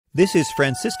This is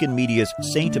Franciscan Media's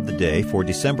Saint of the Day for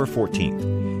December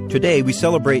 14th. Today we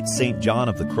celebrate St. John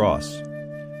of the Cross.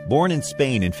 Born in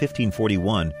Spain in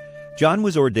 1541, John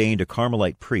was ordained a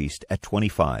Carmelite priest at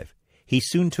 25. He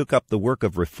soon took up the work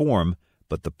of reform,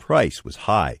 but the price was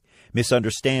high: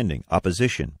 misunderstanding,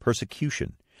 opposition,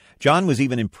 persecution. John was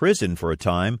even imprisoned for a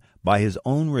time by his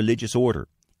own religious order.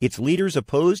 Its leaders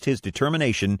opposed his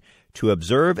determination to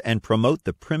observe and promote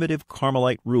the primitive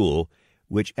Carmelite rule,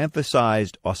 which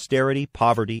emphasized austerity,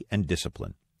 poverty, and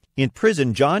discipline. In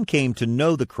prison, John came to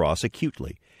know the cross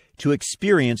acutely, to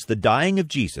experience the dying of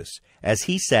Jesus as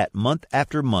he sat month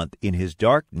after month in his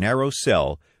dark, narrow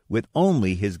cell with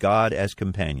only his God as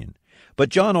companion. But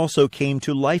John also came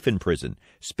to life in prison,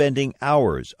 spending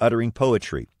hours uttering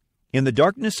poetry. In the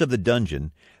darkness of the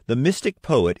dungeon, the mystic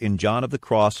poet in John of the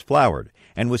Cross flowered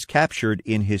and was captured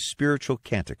in his Spiritual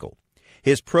Canticle.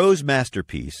 His prose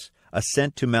masterpiece,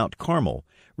 Ascent to Mount Carmel,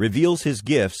 reveals his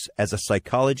gifts as a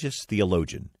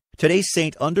psychologist-theologian. Today's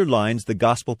saint underlines the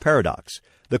gospel paradox.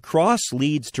 The cross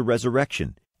leads to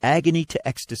resurrection, agony to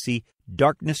ecstasy,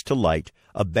 darkness to light,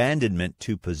 abandonment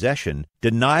to possession,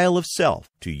 denial of self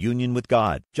to union with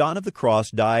God. John of the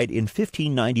Cross died in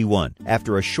 1591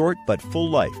 after a short but full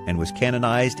life and was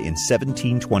canonized in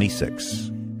 1726.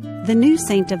 The new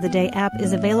Saint of the Day app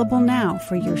is available now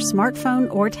for your smartphone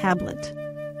or tablet.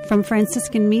 From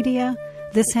Franciscan Media,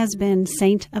 this has been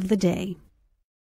Saint of the Day.